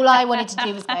all I wanted to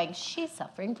do was going, she's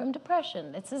suffering from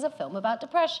depression. This is a film about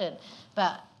depression.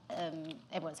 But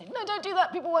everyone said, no, don't do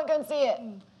that. People won't go and see it.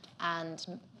 And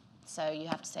so you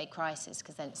have to say crisis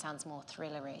because then it sounds more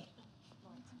thrillery.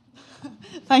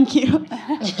 Thank you.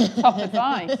 Top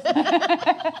advice.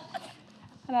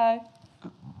 Hello.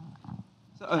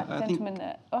 Gentleman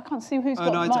there. Oh, I can't see who's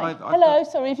got the mic. Hello,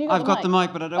 sorry, have you got the mic? I've got the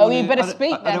mic, but I don't Oh, want you to... better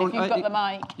speak then if you've got the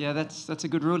mic. Yeah, that's a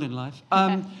good rule in life.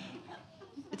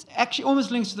 It's actually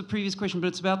almost links to the previous question, but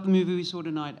it's about the movie we saw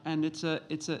tonight, and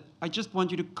I just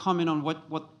want you to comment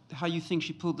on how you think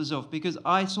she pulled this off, because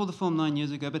I saw the film 9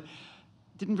 years ago, but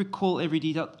didn't recall every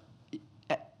detail.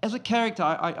 As a character,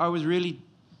 I was really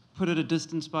put at a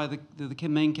distance by the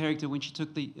main character when she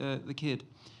took the kid.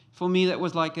 For me, that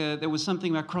was like there was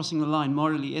something about crossing the line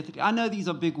morally, ethically. I know these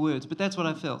are big words, but that's what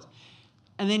I felt.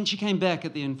 And then she came back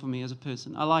at the end for me as a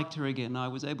person. I liked her again. I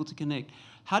was able to connect.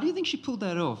 How do you think she pulled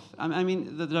that off? I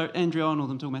mean, Andrea Arnold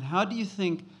I'm talking about. How do you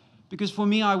think... Because for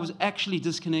me, I was actually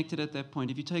disconnected at that point.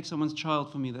 If you take someone's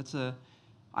child, for me, that's a...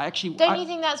 Don't you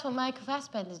think that's what Michael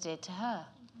Fassbender did to her?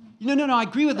 No, I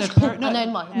agree with that. No, yeah,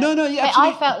 absolutely.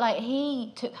 I felt like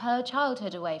he took her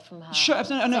childhood away from her. Sure,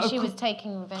 absolutely. So she was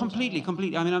taking revenge.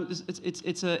 Completely. I mean,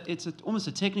 it's almost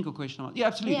a technical question. Yeah,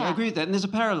 absolutely. Yeah. I agree with that. And there's a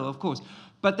parallel, of course.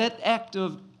 But that act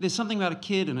of, there's something about a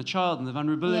kid and a child and the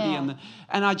vulnerability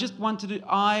and I just wanted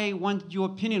your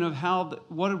opinion of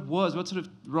what it was, what sort of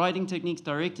writing techniques,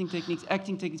 directing techniques,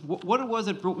 acting techniques, what it was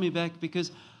that brought me back,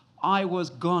 because I was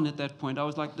gone at that point. I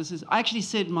was like, I actually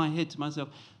said in my head to myself,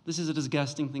 this is a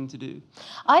disgusting thing to do.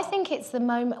 I think it's the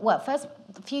moment, well, first,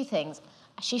 a few things.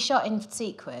 She shot in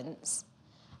sequence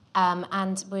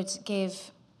and would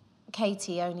give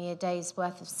Katie only a day's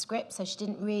worth of script, so she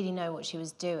didn't really know what she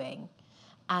was doing.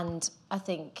 And I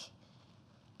think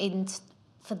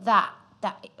for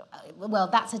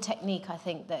that's a technique, I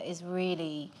think, that is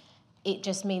really, it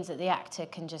just means that the actor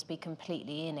can just be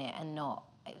completely in it and not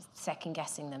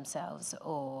second-guessing themselves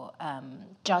or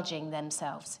judging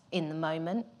themselves in the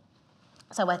moment.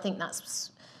 So I think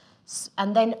that's...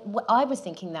 And then I was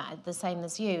thinking that the same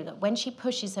as you, that when she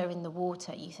pushes her in the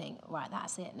water, you think, right,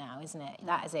 that's it now, isn't it?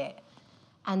 That is it.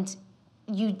 And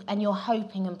you're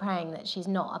hoping and praying that she's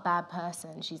not a bad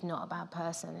person. She's not a bad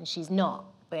person, and she's not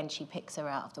when she picks her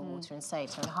out of the water and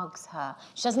saves her and hugs her.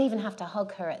 She doesn't even have to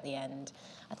hug her at the end.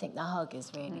 I think the hug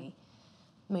is really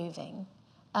moving.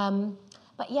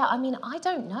 But yeah, I mean, I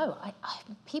don't know.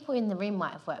 People in the room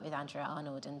might have worked with Andrea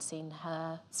Arnold and seen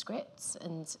her scripts,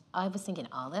 and I was thinking,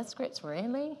 are there scripts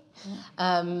really?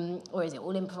 Or is it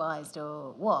all improvised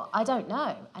or what? I don't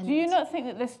know. And do you not think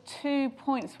that there's 2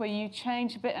 points where you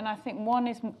change a bit? And I think one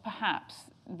is perhaps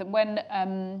that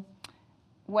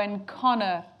when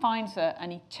Connor finds her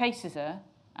and he chases her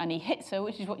and he hits her,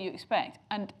 which is what you expect,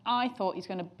 and I thought he's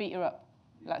going to beat her up.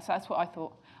 So that's what I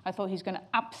thought. I thought he was going to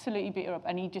absolutely beat her up,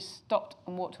 and he just stopped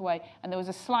and walked away. And there was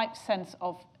a slight sense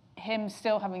of him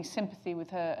still having sympathy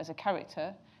with her as a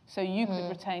character, so you could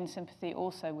retain sympathy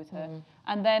also with her.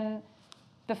 And then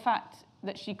the fact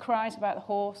that she cries about the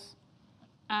horse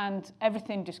and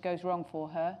everything just goes wrong for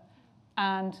her,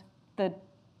 and the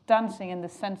dancing and the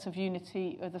sense of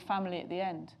unity of the family at the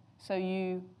end. So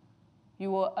you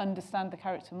will understand the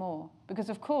character more. Because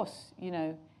of course, you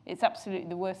know, it's absolutely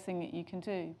the worst thing that you can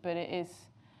do, but it is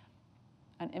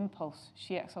an impulse.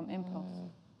 She acts on impulse.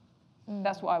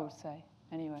 That's what I would say,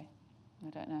 anyway. I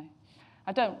don't know.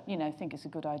 I don't, you know, think it's a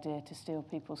good idea to steal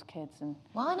people's kids and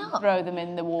Why not? throw them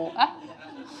in the water,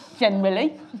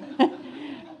 generally.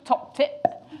 Top tip.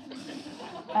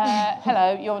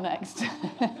 Hello, you're next.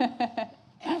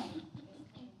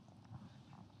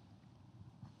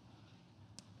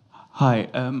 Hi,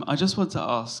 I just wanted to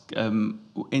ask,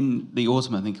 in the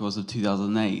autumn, I think it was, of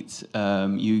 2008,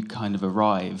 you kind of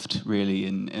arrived, really,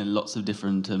 in lots of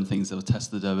different things. There were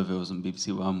Tess of the D'Urbervilles on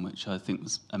BBC One, which I think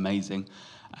was amazing,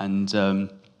 and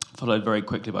followed very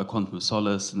quickly by Quantum of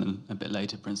Solace, and then a bit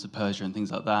later Prince of Persia and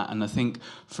things like that. And I think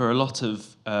for a lot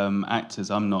of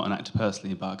actors, I'm not an actor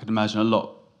personally, but I could imagine a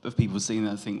lot of people seeing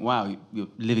that and think, wow, you're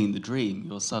living the dream.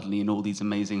 You're suddenly in all these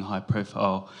amazing,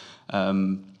 high-profile,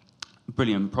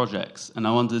 brilliant projects. And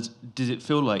I wondered, did it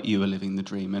feel like you were living the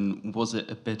dream? And was it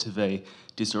a bit of a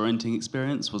disorienting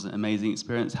experience? Was it an amazing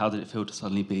experience? How did it feel to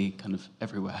suddenly be kind of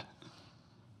everywhere?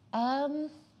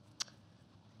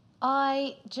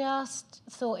 I just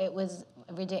thought it was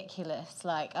ridiculous.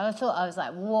 Like, I was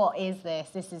like, what is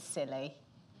this? This is silly.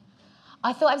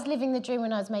 I thought I was living the dream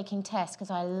when I was making Tess,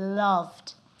 because I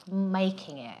loved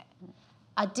making it.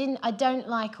 I don't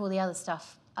like all the other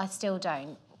stuff. I still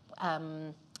don't.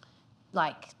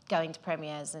 Like going to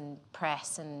premieres and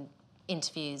press and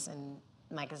interviews and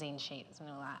magazine shoots and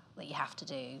all that you have to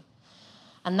do.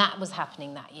 And that was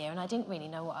happening that year, and I didn't really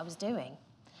know what I was doing.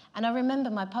 And I remember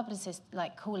my publicist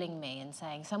like calling me and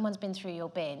saying, someone's been through your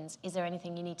bins, is there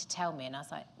anything you need to tell me? And I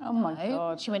was like, Oh my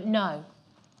God. She went, no,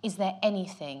 is there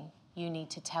anything you need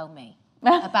to tell me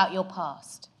about your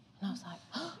past? And I was like,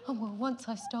 oh, well, once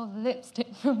I stole the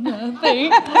lipstick from the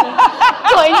thing,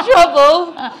 got in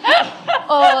trouble.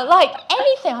 Or, like,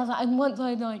 anything. I was like, and once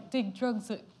I, like, did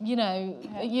drugs at, you know,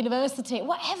 at university,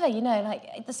 whatever, you know,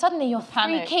 like, suddenly you're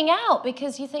freaking out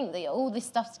because you think that all this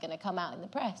stuff's going to come out in the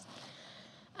press.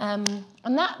 And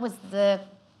that was the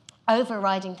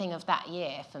overriding thing of that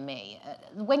year for me.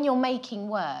 When you're making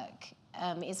work,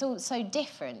 it's all so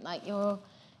different. Like, you're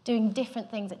doing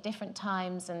different things at different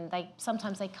times, and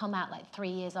sometimes they come out like 3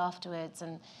 years afterwards.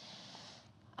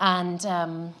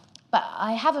 But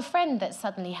I have a friend that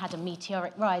suddenly had a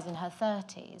meteoric rise in her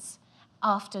 30s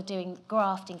after doing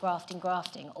grafting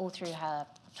all through her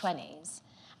 20s.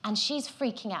 And she's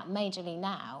freaking out majorly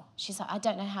now. She's like, I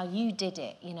don't know how you did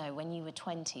it, you know, when you were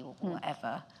 20 or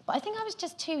whatever. But I think I was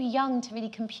just too young to really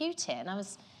compute it, and I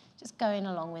was just going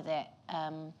along with it.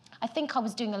 I think I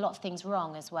was doing a lot of things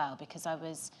wrong as well, because I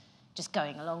was just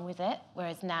going along with it,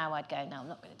 whereas now I'd go, no, I'm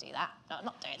not going to do that. No, I'm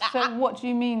not doing that. So what do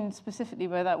you mean specifically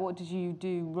by that? What did you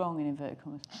do wrong, in inverted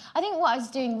commas? I think what I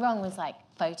was doing wrong was like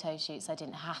photo shoots I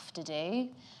didn't have to do,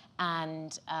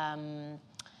 and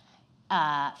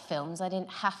films I didn't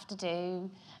have to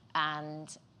do,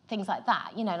 and things like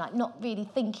that, you know, like not really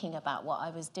thinking about what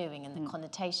I was doing and the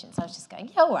connotations. I was just going,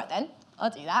 yeah, all right then, I'll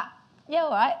do that. Yeah,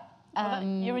 all right. Well,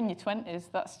 you're in your 20s,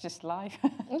 that's just life.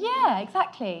 Yeah,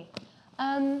 exactly.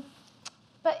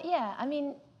 But yeah, I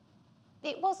mean,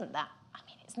 it wasn't that. I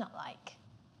mean, it's not like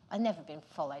I've never been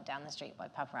followed down the street by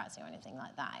paparazzi or anything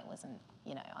like that. It wasn't,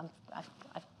 you know,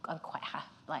 I'm quite happy.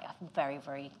 Like, I'm very,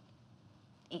 very,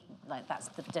 like, that's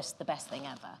just the best thing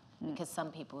ever, because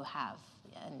some people have,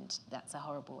 and that's a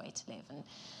horrible way to live. And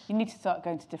you need to start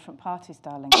going to different parties,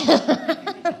 darling.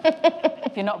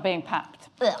 If you're not being papped.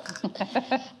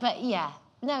 But yeah,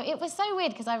 no, it was so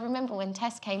weird, because I remember when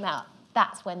Tess came out,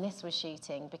 that's when this was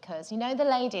shooting, because you know the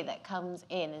lady that comes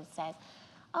in and says,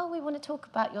 oh, we want to talk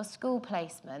about your school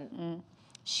placement.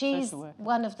 She's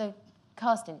one of the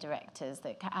casting directors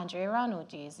that Andrea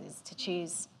Arnold uses to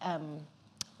choose,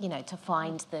 you know, to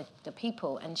find the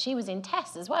people. And she was in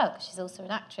Tess as well, because she's also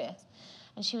an actress.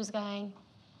 And she was going,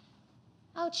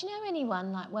 oh, do you know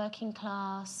anyone like working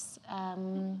class,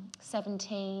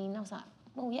 17? I was like,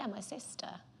 well, yeah, my sister.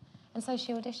 And so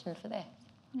she auditioned for this.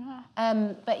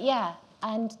 Yeah. But yeah,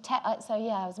 and so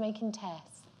yeah, I was making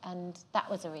Tess, and that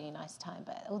was a really nice time.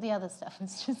 But all the other stuff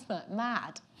was just like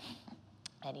mad.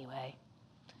 Anyway,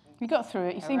 you got through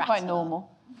it. You seem quite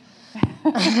normal.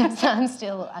 So I'm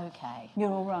still okay.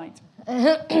 You're all right.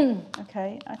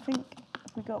 Okay, I think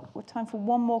we're time for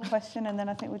one more question, and then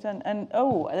I think we're done. And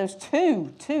oh, there's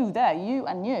two there, you,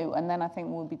 and then I think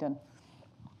we'll be done.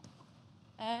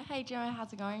 Hey, Gemma,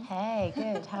 how's it going? Hey,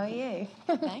 good. How are you?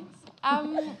 Thanks.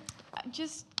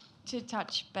 Just to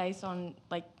touch base on,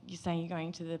 like you're saying, you're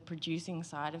going to the producing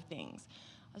side of things.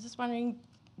 I was just wondering,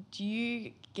 do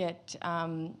you get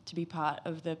to be part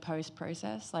of the post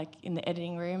process, like in the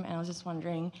editing room? And I was just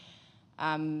wondering,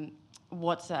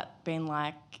 what's that been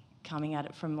like coming at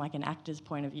it from like an actor's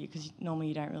point of view? Because normally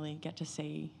you don't really get to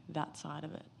see that side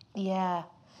of it. Yeah.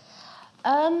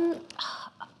 I'm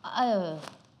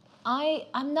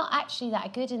not actually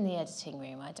that good in the editing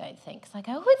room, I don't think. Because I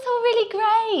go, oh, it's all really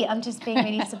great. I'm just being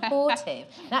really supportive.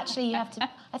 And actually, I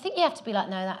think you have to be like,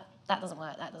 no, that doesn't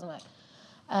work, that doesn't work.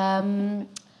 And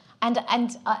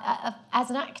I, as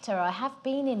an actor, I have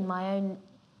been in my own,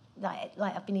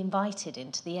 like I've been invited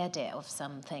into the edit of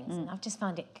some things, and I've just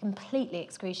found it completely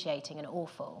excruciating and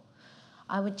awful.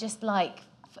 I would just like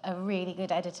a really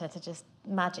good editor to just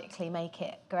magically make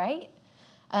it great.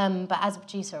 But as a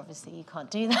producer, obviously, you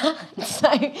can't do that.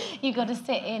 So you've got to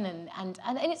sit in and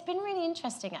it's been really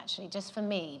interesting, actually, just for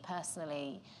me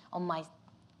personally, on my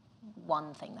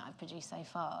one thing that I've produced so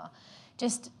far.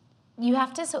 Just, you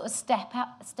have to sort of step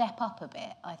up a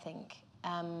bit, I think,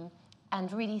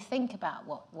 and really think about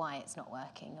why it's not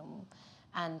working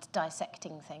and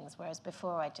dissecting things, whereas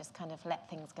before I just kind of let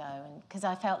things go, and because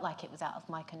I felt like it was out of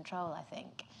my control, I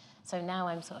think. So now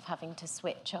I'm sort of having to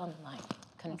switch on, like,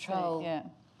 control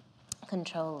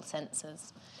control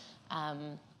sensors.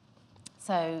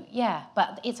 So yeah,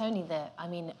 but it's only the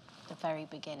very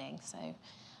beginning. So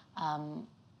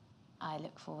I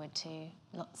look forward to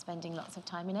spending lots of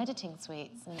time in editing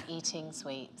suites and eating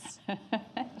sweets,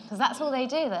 because that's all they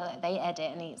do. They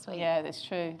edit and eat sweets. Yeah, that's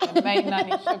true. They make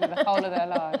nanny sugar the whole of their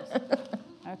lives.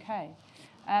 Okay,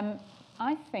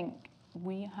 I think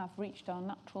we have reached our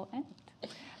natural end.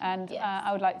 And yes.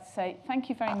 I would like to say thank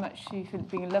you very much to you for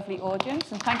being a lovely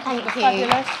audience, and thank you for the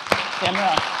fabulous Gemma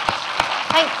Ross.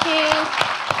 Thank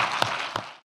you.